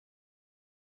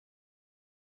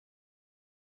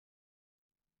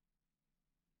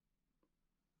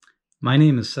My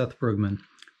name is Seth Brugman.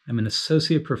 I'm an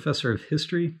associate professor of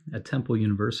history at Temple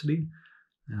University,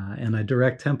 and I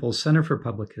direct Temple's Center for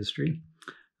Public History.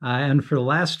 And for the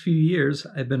last few years,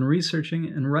 I've been researching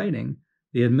and writing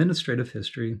the administrative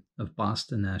history of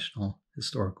Boston National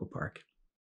Historical Park.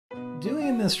 Doing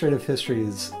administrative history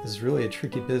is really a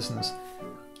tricky business.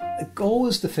 The goal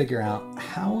is to figure out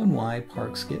how and why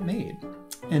parks get made,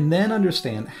 and then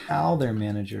understand how their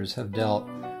managers have dealt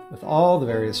with all the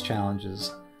various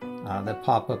challenges that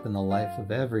pop up in the life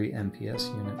of every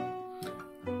NPS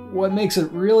unit. What makes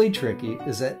it really tricky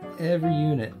is that every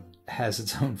unit has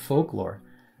its own folklore.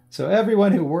 So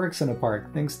everyone who works in a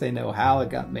park thinks they know how it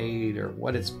got made, or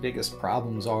what its biggest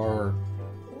problems are,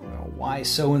 or why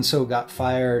so-and-so got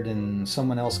fired and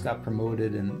someone else got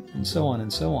promoted, and so on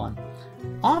and so on.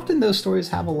 Often those stories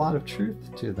have a lot of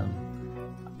truth to them.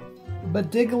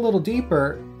 But dig a little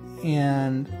deeper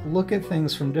and look at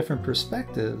things from different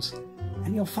perspectives,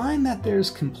 and you'll find that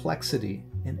there's complexity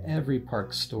in every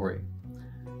park story.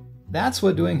 That's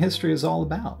what doing history is all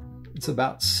about. It's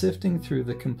about sifting through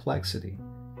the complexity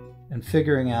and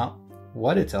figuring out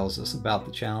what it tells us about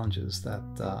the challenges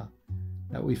that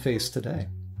we face today.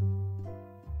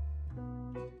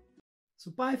 So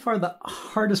by far the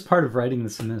hardest part of writing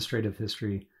this administrative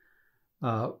history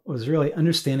was really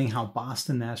understanding how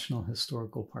Boston National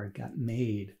Historical Park got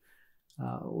made.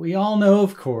 We all know,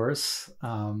 of course,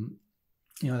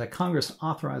 that Congress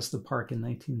authorized the park in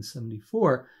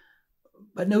 1974,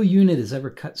 but no unit is ever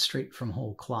cut straight from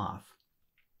whole cloth.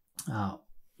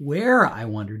 Where, I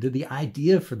wonder, did the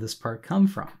idea for this park come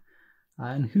from?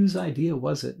 And whose idea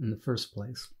was it in the first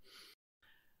place?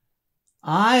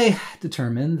 I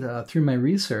determined through my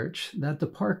research that the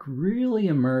park really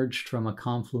emerged from a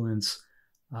confluence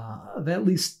of at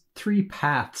least three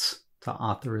paths to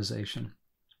authorization.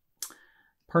 The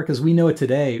park as we know it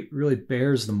today really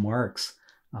bears the marks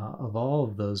of all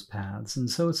of those paths, and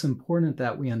so it's important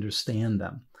that we understand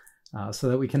them so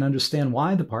that we can understand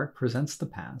why the park presents the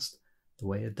past the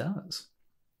way it does.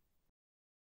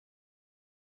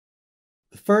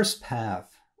 The first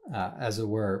path, as it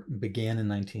were, began in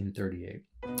 1938.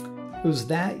 It was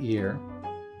that year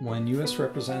when U.S.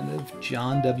 Representative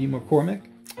John W. McCormick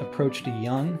approached a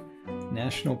young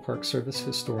National Park Service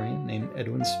historian named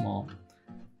Edwin Small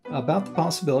about the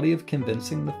possibility of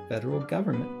convincing the federal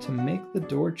government to make the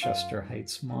Dorchester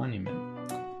Heights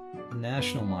Monument a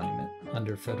national monument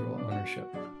under federal ownership.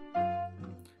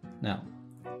 Now,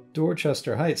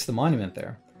 Dorchester Heights, the monument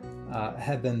there,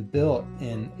 had been built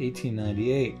in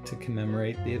 1898 to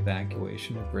commemorate the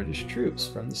evacuation of British troops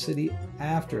from the city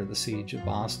after the siege of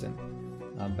Boston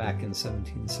back in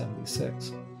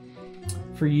 1776.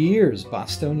 For years,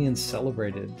 Bostonians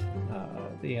celebrated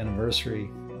the anniversary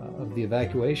of the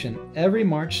evacuation every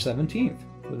March 17th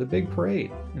with a big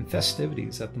parade and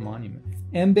festivities at the monument.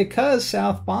 And because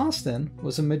South Boston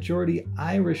was a majority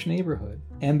Irish neighborhood,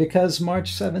 and because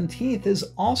March 17th is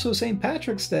also St.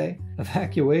 Patrick's Day,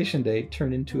 Evacuation Day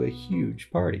turned into a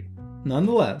huge party.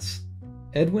 Nonetheless,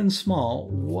 Edwin Small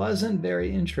wasn't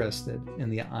very interested in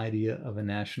the idea of a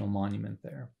national monument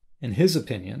there. In his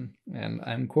opinion, and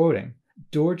I'm quoting,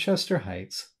 Dorchester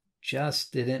Heights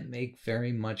just didn't make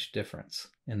very much difference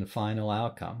in the final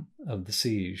outcome of the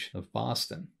siege of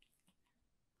Boston.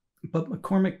 But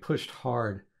McCormick pushed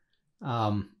hard.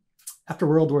 After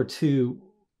World War II,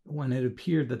 when it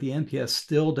appeared that the NPS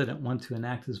still didn't want to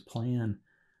enact his plan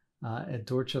at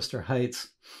Dorchester Heights,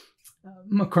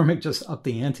 McCormick just upped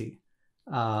the ante.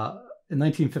 In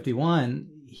 1951,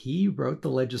 he wrote the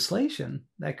legislation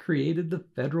that created the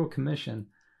Federal Commission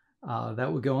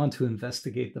that would go on to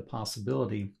investigate the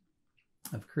possibility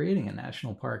of creating a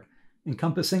national park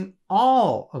encompassing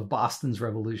all of Boston's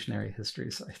revolutionary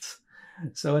history sites.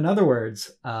 So in other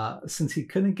words, since he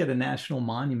couldn't get a national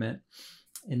monument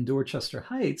in Dorchester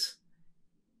Heights,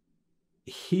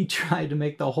 he tried to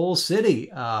make the whole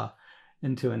city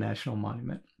into a national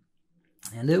monument.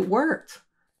 And it worked.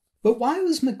 But why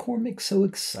was McCormick so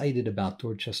excited about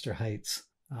Dorchester Heights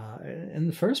in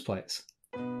the first place?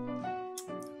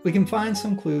 We can find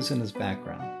some clues in his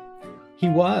background. He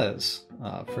was,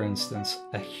 for instance,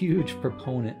 a huge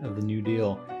proponent of the New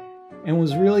Deal and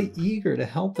was really eager to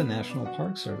help the National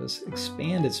Park Service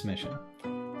expand its mission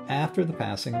after the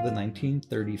passing of the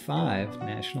 1935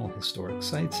 National Historic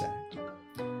Sites Act.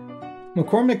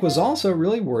 McCormick was also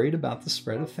really worried about the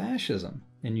spread of fascism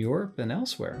in Europe and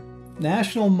elsewhere.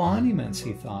 National monuments,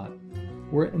 he thought,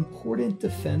 were important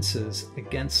defenses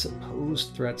against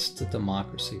supposed threats to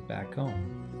democracy back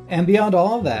home. And beyond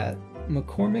all that,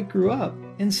 McCormick grew up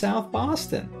in South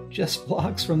Boston, just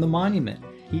blocks from the monument.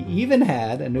 He even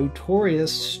had a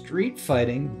notorious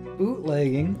street-fighting,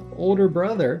 bootlegging older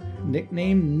brother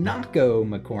nicknamed Naco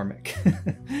McCormick,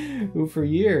 who for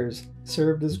years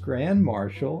served as Grand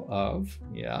Marshal of,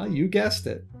 yeah, you guessed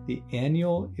it, the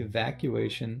annual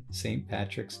Evacuation St.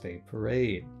 Patrick's Day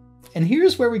Parade. And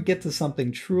here's where we get to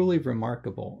something truly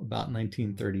remarkable about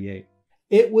 1938.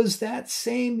 It was that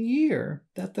same year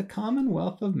that the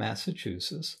Commonwealth of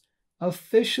Massachusetts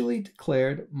officially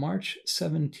declared March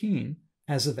 17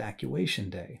 as Evacuation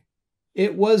Day.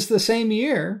 It was the same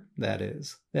year, that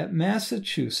is, that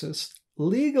Massachusetts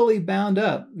legally bound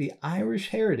up the Irish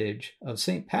heritage of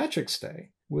St. Patrick's Day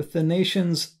with the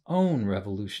nation's own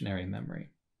revolutionary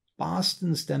memory.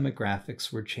 Boston's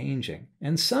demographics were changing,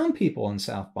 and some people in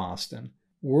South Boston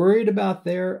worried about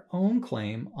their own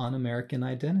claim on American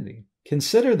identity.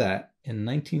 Consider that in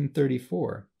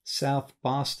 1934, South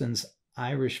Boston's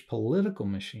Irish political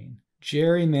machine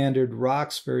gerrymandered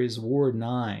Roxbury's Ward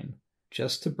 9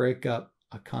 just to break up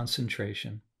a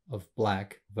concentration of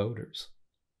black voters.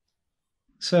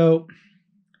 So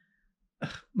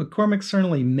McCormick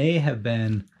certainly may have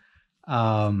been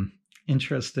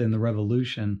interested in the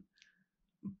revolution,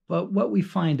 but what we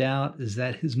find out is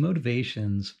that his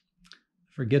motivations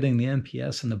for getting the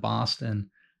MPS into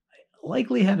Boston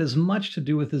likely had as much to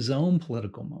do with his own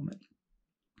political moment,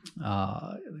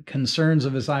 concerns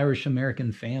of his Irish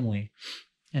American family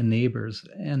and neighbors,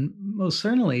 and most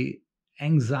certainly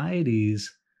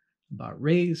anxieties about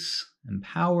race and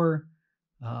power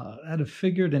that have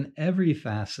figured in every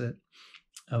facet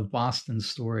of Boston's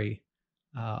story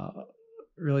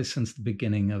really since the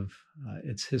beginning of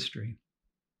its history.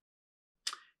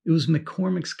 It was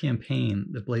McCormick's campaign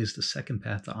that blazed a second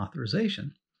path to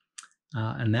authorization,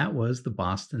 and that was the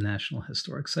Boston National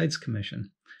Historic Sites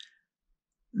Commission.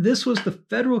 This was the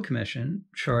federal commission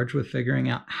charged with figuring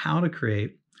out how to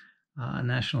create a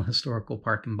national historical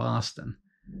park in Boston.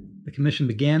 The commission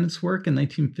began its work in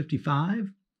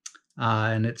 1955,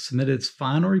 and it submitted its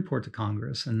final report to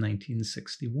Congress in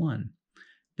 1961.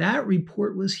 That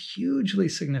report was hugely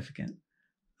significant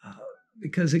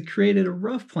because it created a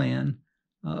rough plan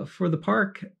for the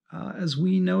park as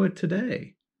we know it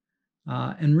today,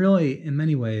 and really, in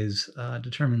many ways,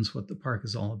 determines what the park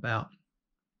is all about.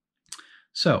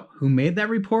 So, who made that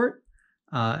report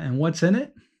and what's in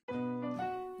it?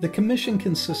 The commission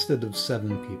consisted of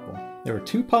 7 people. There were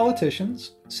 2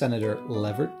 politicians, Senator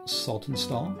Leverett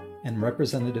Saltonstall and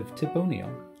Representative Tip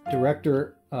O'Neill.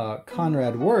 Director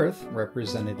Conrad Worth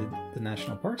represented the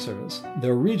National Park Service.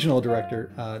 The regional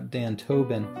director, Dan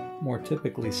Tobin, more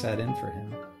typically sat in for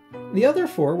him. The other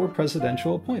 4 were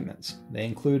presidential appointments. They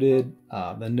included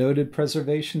the noted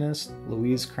preservationist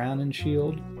Louise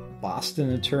Crowninshield,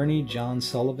 Boston attorney John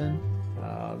Sullivan.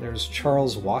 There's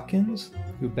Charles Watkins,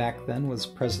 who back then was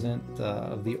president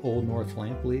of the Old North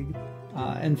Lamp League.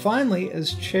 And finally,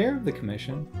 as chair of the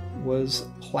commission, was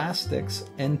plastics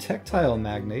and textile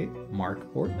magnate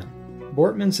Mark Bortman.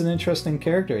 Bortman's an interesting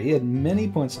character. He had many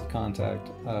points of contact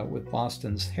with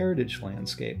Boston's heritage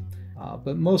landscape,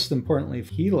 but most importantly,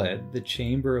 he led the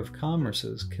Chamber of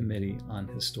Commerce's Committee on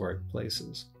Historic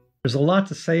Places. There's a lot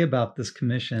to say about this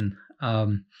commission.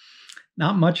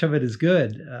 Not much of it is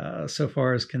good so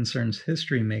far as concerns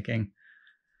history making.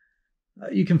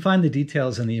 You can find the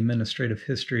details in the administrative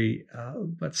history,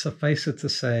 but suffice it to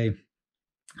say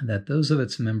that those of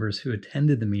its members who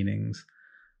attended the meetings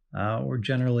were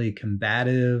generally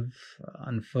combative,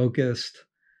 unfocused.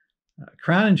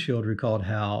 Crowninshield recalled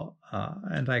how,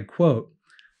 and I quote,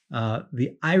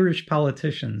 the Irish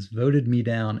politicians voted me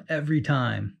down every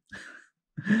time.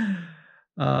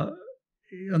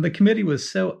 The committee was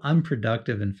so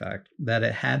unproductive, in fact, that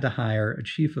it had to hire a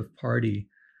chief of party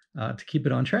to keep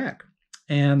it on track.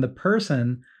 And the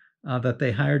person that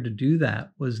they hired to do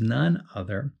that was none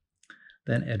other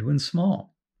than Edwin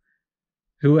Small,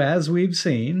 who, as we've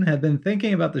seen, had been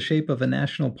thinking about the shape of a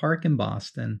national park in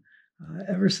Boston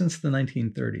ever since the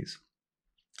 1930s.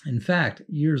 In fact,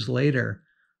 years later,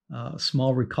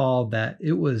 Small recalled that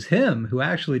it was him who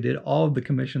actually did all of the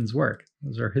commission's work.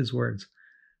 Those are his words.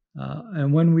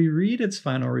 And when we read its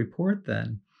final report,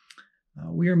 then,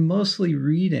 we are mostly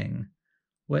reading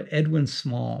what Edwin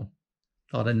Small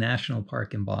thought a national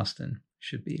park in Boston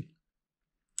should be.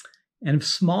 And if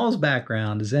Small's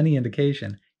background is any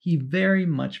indication, he very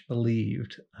much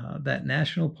believed that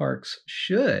national parks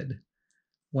should,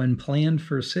 when planned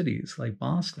for cities like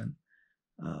Boston,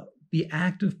 be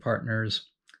active partners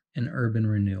in urban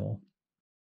renewal.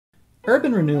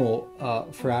 Urban renewal,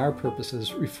 for our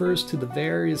purposes, refers to the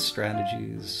various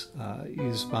strategies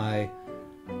used by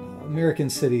American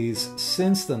cities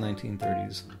since the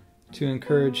 1930s to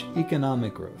encourage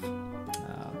economic growth.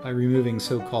 by removing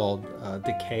so-called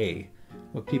decay,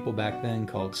 what people back then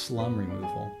called slum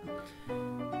removal.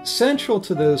 Central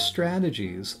to those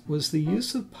strategies was the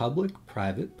use of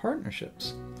public-private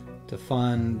partnerships to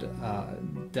fund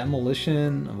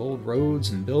demolition of old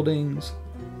roads and buildings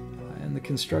and the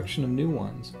construction of new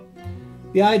ones.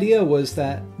 The idea was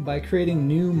that by creating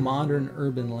new modern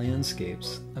urban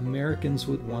landscapes, Americans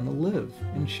would want to live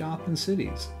and shop in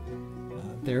cities,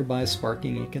 thereby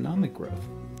sparking economic growth.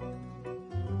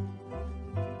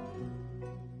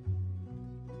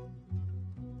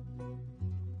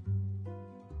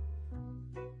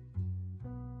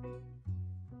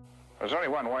 There's only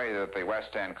one way that the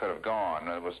West End could have gone,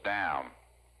 and it was down.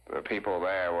 The people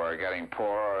there were getting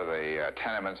poorer, the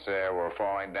tenements there were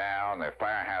falling down, the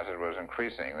fire hazard was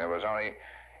increasing. There's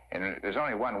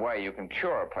only one way you can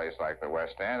cure a place like the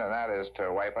West End, and that is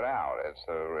to wipe it out. It's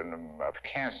a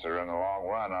cancer in the long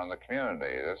run on the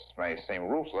community. This may seem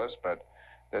ruthless, but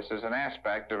this is an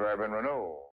aspect of urban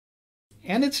renewal.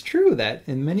 And it's true that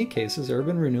in many cases,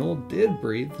 urban renewal did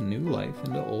breathe new life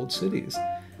into old cities.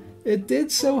 It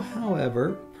did so,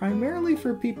 however, primarily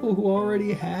for people who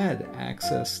already had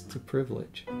access to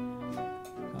privilege.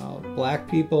 Black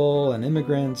people and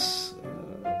immigrants,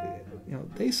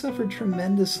 they suffered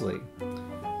tremendously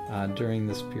during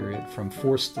this period from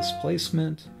forced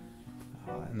displacement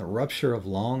and the rupture of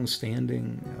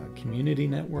long-standing community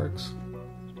networks.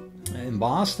 In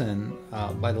Boston,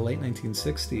 by the late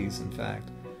 1960s, in fact,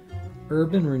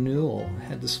 urban renewal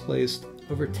had displaced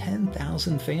over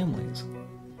 10,000 families.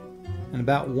 And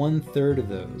about 1/3 of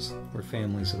those were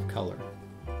families of color.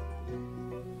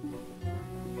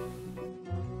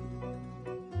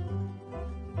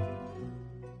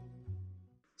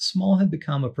 Small had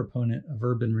become a proponent of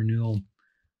urban renewal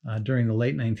during the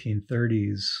late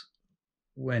 1930s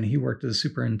when he worked as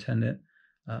superintendent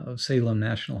of Salem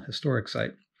National Historic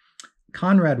Site.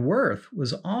 Conrad Worth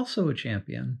was also a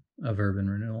champion of urban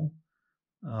renewal.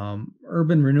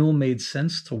 Urban renewal made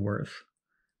sense to Worth,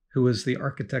 who was the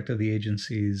architect of the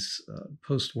agency's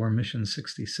post-war Mission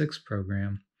 66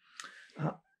 program,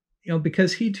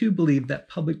 because he too believed that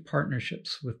public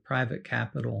partnerships with private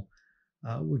capital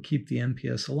would keep the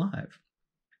MPS alive.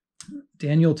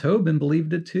 Daniel Tobin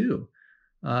believed it too.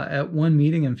 At one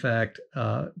meeting, in fact,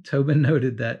 Tobin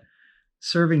noted that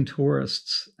serving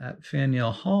tourists at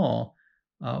Faneuil Hall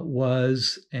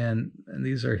was, and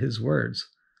these are his words,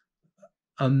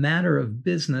 a matter of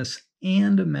business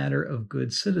and a matter of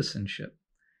good citizenship,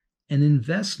 an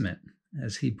investment,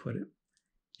 as he put it,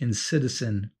 in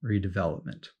citizen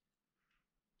redevelopment.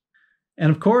 And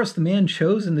of course, the man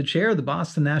chosen to chair the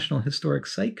Boston National Historic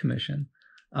Site Commission,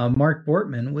 Mark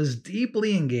Bortman, was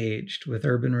deeply engaged with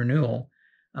urban renewal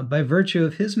by virtue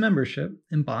of his membership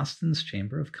in Boston's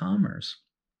Chamber of Commerce.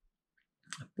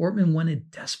 Bortman wanted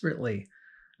desperately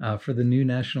for the new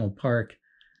national park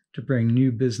to bring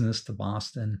new business to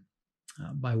Boston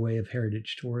by way of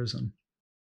heritage tourism.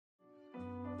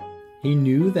 He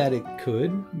knew that it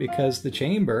could because the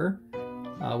Chamber,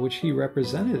 which he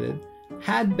represented,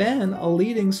 had been a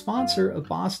leading sponsor of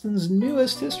Boston's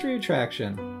newest history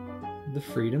attraction, the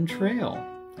Freedom Trail.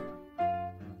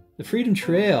 The Freedom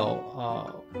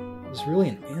Trail was really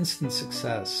an instant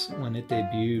success when it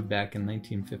debuted back in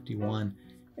 1951,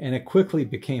 and it quickly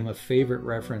became a favorite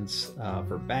reference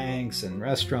for banks and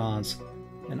restaurants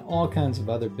and all kinds of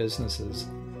other businesses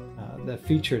that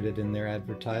featured it in their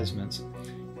advertisements.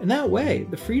 In that way,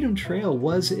 the Freedom Trail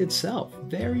was itself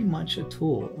very much a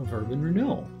tool of urban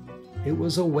renewal. It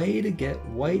was a way to get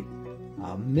white,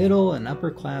 middle and upper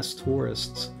class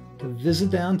tourists to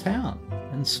visit downtown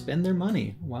and spend their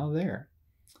money while there.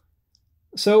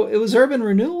 So it was urban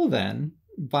renewal then,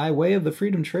 by way of the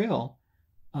Freedom Trail,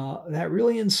 that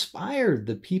really inspired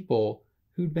the people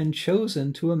who'd been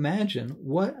chosen to imagine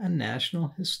what a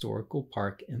national historical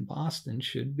park in Boston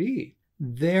should be.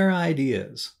 Their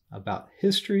ideas about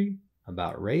history,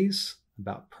 about race,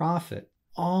 about profit,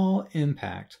 all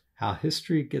impact how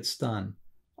history gets done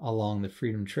along the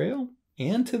Freedom Trail,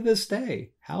 and to this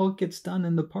day, how it gets done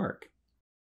in the park.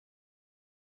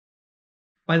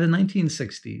 By the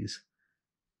 1960s,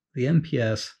 the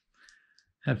MPS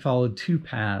had followed two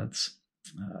paths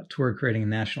toward creating a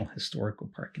national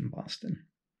historical park in Boston.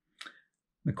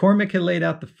 McCormick had laid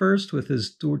out the first with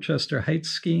his Dorchester Heights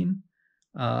scheme,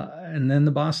 and then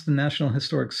the Boston National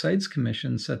Historic Sites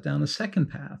Commission set down a second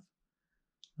path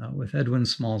with Edwin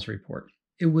Small's report.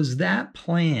 It was that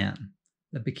plan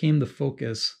that became the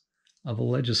focus of a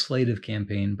legislative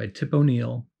campaign by Tip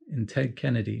O'Neill and Ted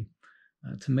Kennedy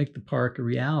to make the park a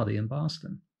reality in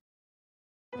Boston.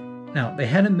 Now, they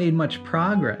hadn't made much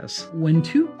progress when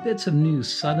two bits of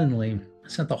news suddenly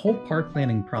sent the whole park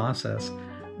planning process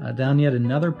down yet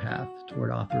another path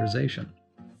toward authorization.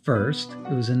 First,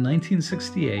 it was in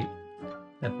 1968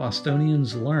 that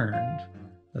Bostonians learned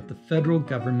that the federal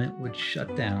government would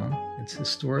shut down its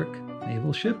historic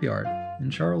naval shipyard in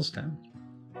Charlestown.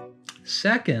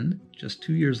 Second, just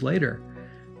 2 years later,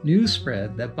 news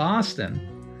spread that Boston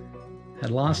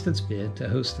had lost its bid to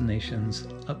host the nation's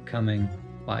upcoming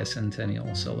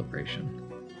bicentennial celebration.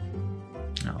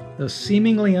 Now, though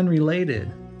seemingly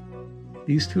unrelated,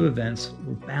 these two events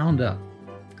were bound up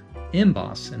in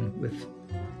Boston with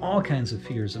all kinds of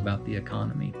fears about the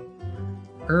economy.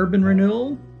 Urban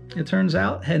renewal, it turns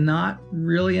out, had not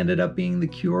really ended up being the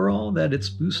cure-all that its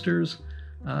boosters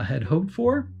had hoped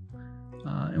for.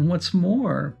 And what's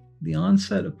more, the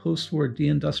onset of post-war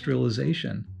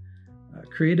deindustrialization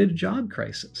created a job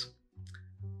crisis,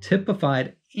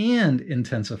 typified and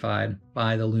intensified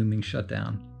by the looming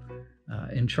shutdown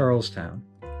in Charlestown.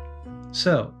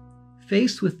 So,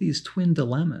 faced with these twin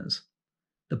dilemmas,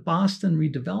 the Boston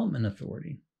Redevelopment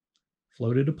Authority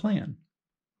floated a plan.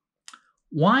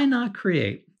 Why not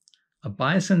create a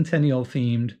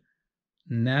bicentennial-themed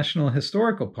National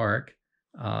Historical Park,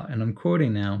 and I'm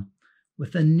quoting now,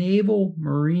 with a Naval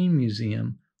Marine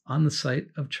Museum on the site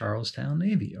of Charlestown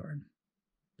Navy Yard?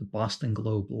 The Boston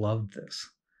Globe loved this.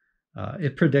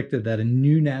 It predicted that a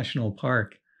new national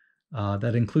park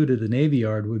that included the Navy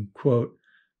Yard would, quote,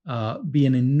 be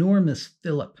an enormous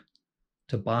fillip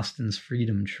to Boston's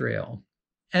Freedom Trail.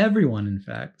 Everyone, in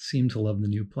fact, seemed to love the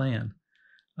new plan,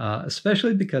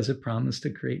 especially because it promised to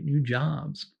create new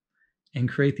jobs and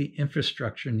create the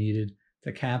infrastructure needed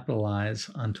to capitalize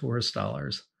on tourist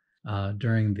dollars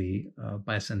during the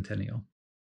bicentennial.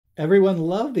 Everyone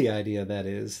loved the idea, that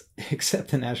is, except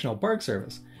the National Park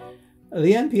Service.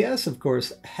 The NPS, of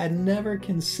course, had never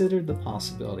considered the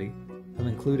possibility of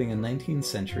including a 19th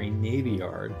century Navy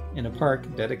Yard in a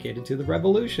park dedicated to the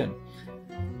Revolution.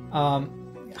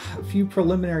 A few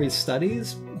preliminary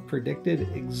studies predicted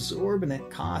exorbitant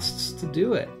costs to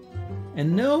do it,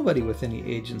 and nobody within the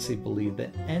agency believed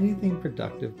that anything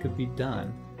productive could be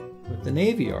done with the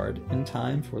Navy Yard in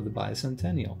time for the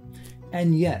bicentennial.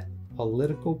 And yet,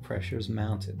 political pressures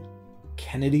mounted.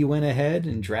 Kennedy went ahead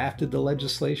and drafted the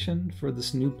legislation for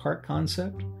this new park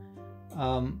concept.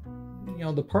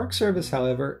 The Park Service,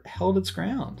 however, held its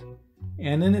ground,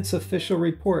 and in its official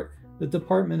report, the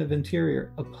Department of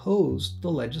Interior opposed the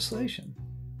legislation.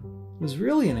 It was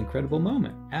really an incredible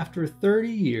moment. After 30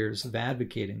 years of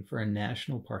advocating for a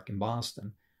national park in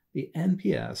Boston, the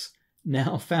NPS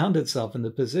now found itself in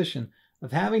the position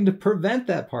of having to prevent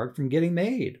that park from getting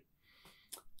made.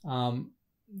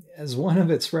 As one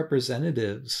of its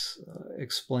representatives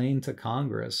explained to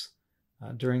Congress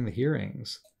during the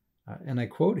hearings, and I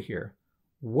quote here,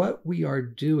 "What we are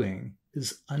doing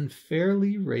is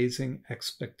unfairly raising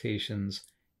expectations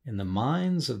in the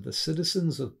minds of the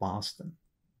citizens of Boston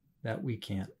that we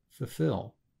can't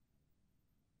fulfill."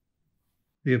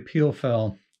 The appeal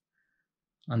fell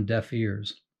on deaf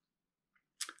ears.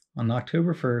 On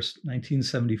October 1st,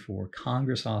 1974,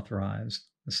 Congress authorized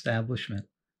establishment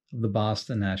of the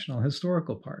Boston National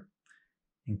Historical Park,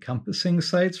 encompassing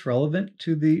sites relevant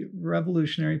to the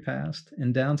Revolutionary past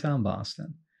in downtown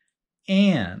Boston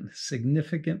and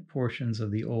significant portions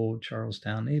of the old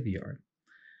Charlestown Navy Yard.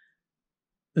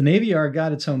 The Navy Yard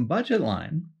got its own budget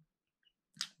line,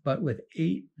 but with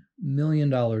 $8 million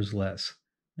less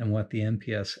than what the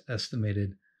NPS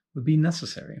estimated would be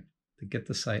necessary to get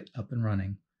the site up and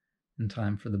running in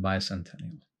time for the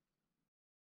bicentennial.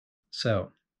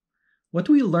 So, what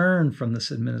do we learn from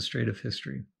this administrative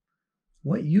history?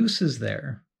 What use is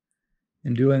there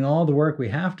in doing all the work we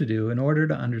have to do in order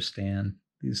to understand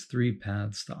these three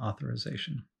paths to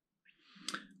authorization?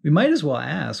 We might as well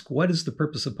ask, what is the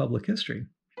purpose of public history?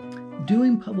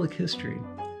 Doing public history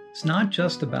is not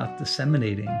just about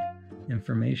disseminating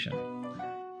information.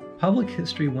 Public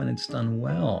history, when it's done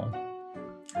well,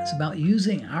 is about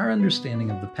using our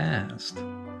understanding of the past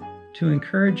to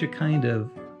encourage a kind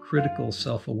of critical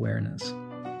self-awareness.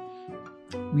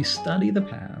 We study the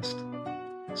past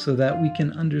so that we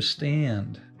can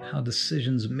understand how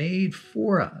decisions made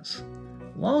for us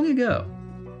long ago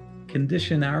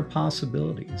condition our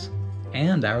possibilities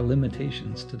and our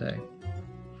limitations today.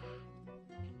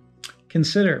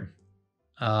 Consider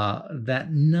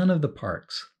that none of the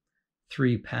park's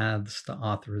three paths to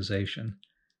authorization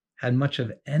had much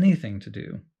of anything to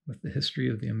do with the history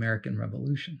of the American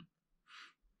Revolution.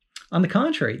 On the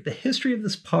contrary, the history of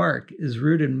this park is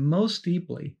rooted most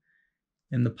deeply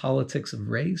in the politics of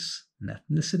race and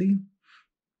ethnicity,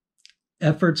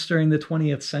 efforts during the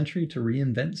 20th century to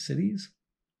reinvent cities,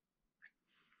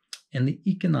 and the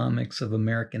economics of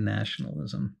American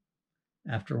nationalism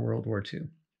after World War II.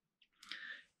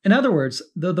 In other words,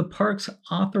 though the park's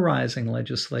authorizing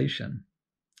legislation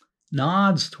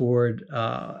nods toward,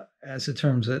 as it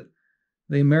terms it,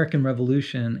 the American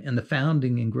Revolution and the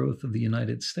founding and growth of the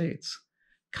United States,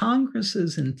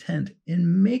 Congress's intent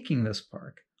in making this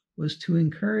park was to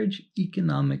encourage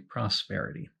economic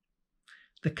prosperity.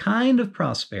 The kind of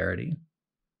prosperity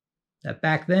that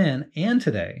back then and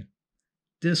today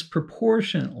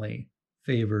disproportionately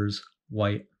favors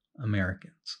white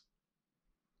Americans.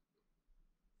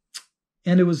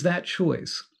 And it was that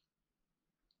choice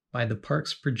by the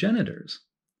park's progenitors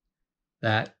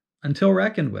that, until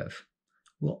reckoned with,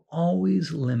 will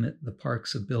always limit the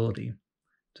park's ability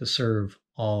to serve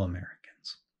all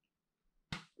Americans.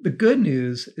 The good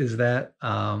news is that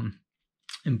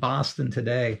in Boston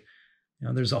today,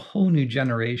 there's a whole new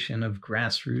generation of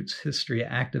grassroots history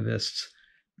activists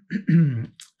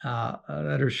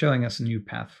that are showing us a new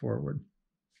path forward.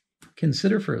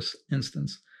 Consider, for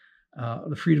instance,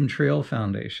 the Freedom Trail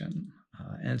Foundation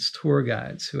and its tour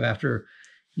guides, who, after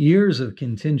years of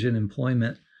contingent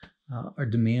employment, are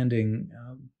demanding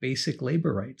basic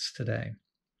labor rights today.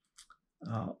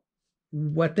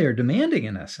 What they're demanding,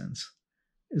 in essence,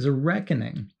 is a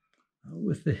reckoning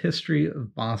with the history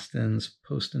of Boston's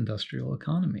post-industrial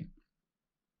economy.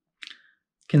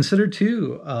 Consider,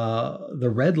 too,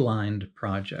 the Red Line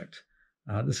Project.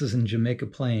 This is in Jamaica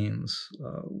Plains,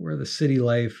 where the City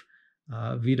Life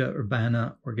Vida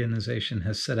Urbana organization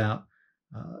has set out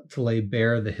to lay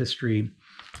bare the history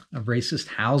of racist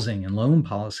housing and loan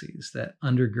policies that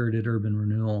undergirded urban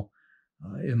renewal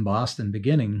in Boston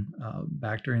beginning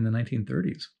back during the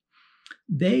 1930s.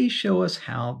 They show us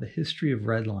how the history of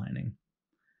redlining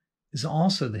is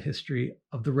also the history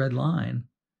of the red line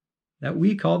that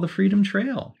we call the Freedom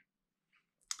Trail.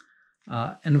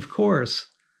 And of course,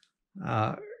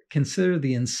 consider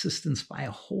the insistence by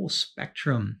a whole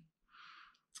spectrum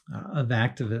of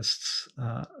activists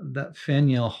that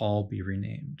Faneuil Hall be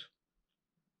renamed.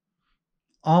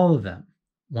 All of them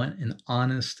want an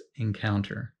honest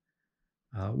encounter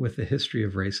with the history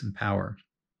of race and power,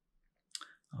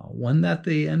 one that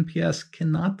the NPS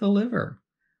cannot deliver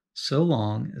so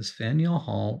long as Faneuil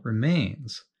Hall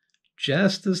remains,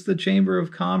 just as the Chamber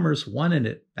of Commerce wanted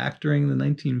it back during the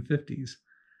 1950s.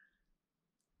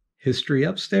 History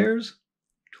upstairs,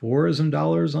 tourism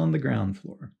dollars on the ground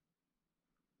floor.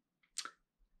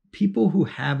 People who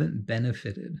haven't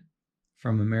benefited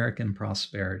from American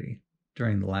prosperity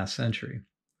during the last century,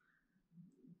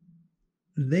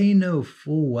 they know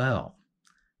full well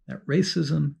that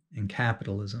racism and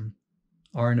capitalism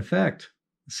are in effect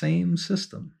the same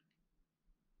system.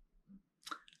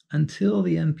 Until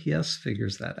the NPS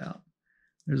figures that out,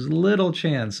 there's little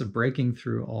chance of breaking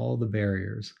through all the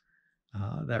barriers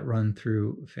that run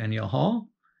through Faneuil Hall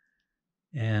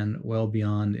and well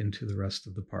beyond into the rest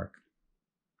of the park.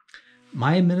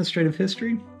 My administrative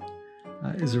history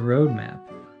is a roadmap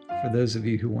for those of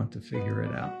you who want to figure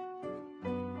it out.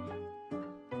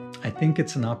 I think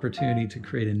it's an opportunity to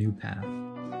create a new path,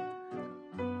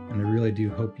 and I really do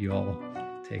hope you all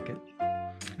take it.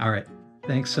 All right,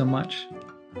 thanks so much,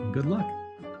 and good luck.